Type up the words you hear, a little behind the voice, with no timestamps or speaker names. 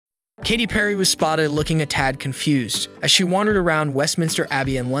Katy Perry was spotted looking a tad confused as she wandered around Westminster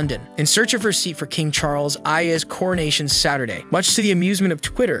Abbey in London in search of her seat for King Charles II's coronation Saturday, much to the amusement of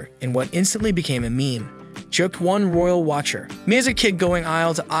Twitter in what instantly became a meme. Joked one royal watcher. "Me as a kid going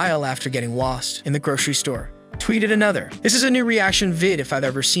aisle to aisle after getting lost in the grocery store." Tweeted another. "This is a new reaction vid if I've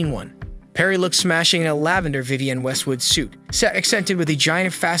ever seen one." Perry looked smashing in a lavender Vivienne Westwood suit, accented with a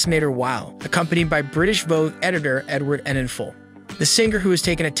giant fascinator wow, accompanied by British Vogue editor Edward Enninful. The singer, who has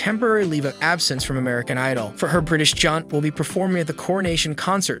taken a temporary leave of absence from American Idol for her British jaunt, will be performing at the Coronation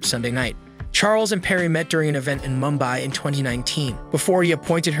concert Sunday night. Charles and Perry met during an event in Mumbai in 2019, before he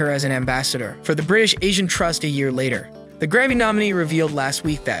appointed her as an ambassador for the British Asian Trust a year later. The Grammy nominee revealed last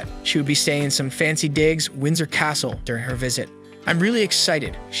week that she would be staying in some fancy digs, Windsor Castle, during her visit. "I'm really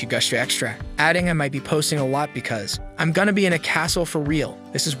excited," she gushed to Extra, adding, "I might be posting a lot because I'm gonna be in a castle for real.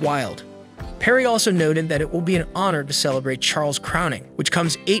 This is wild." Perry also noted that it will be an honor to celebrate Charles' crowning, which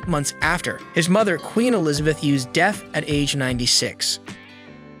comes 8 months after his mother, Queen Elizabeth, used death at age 96.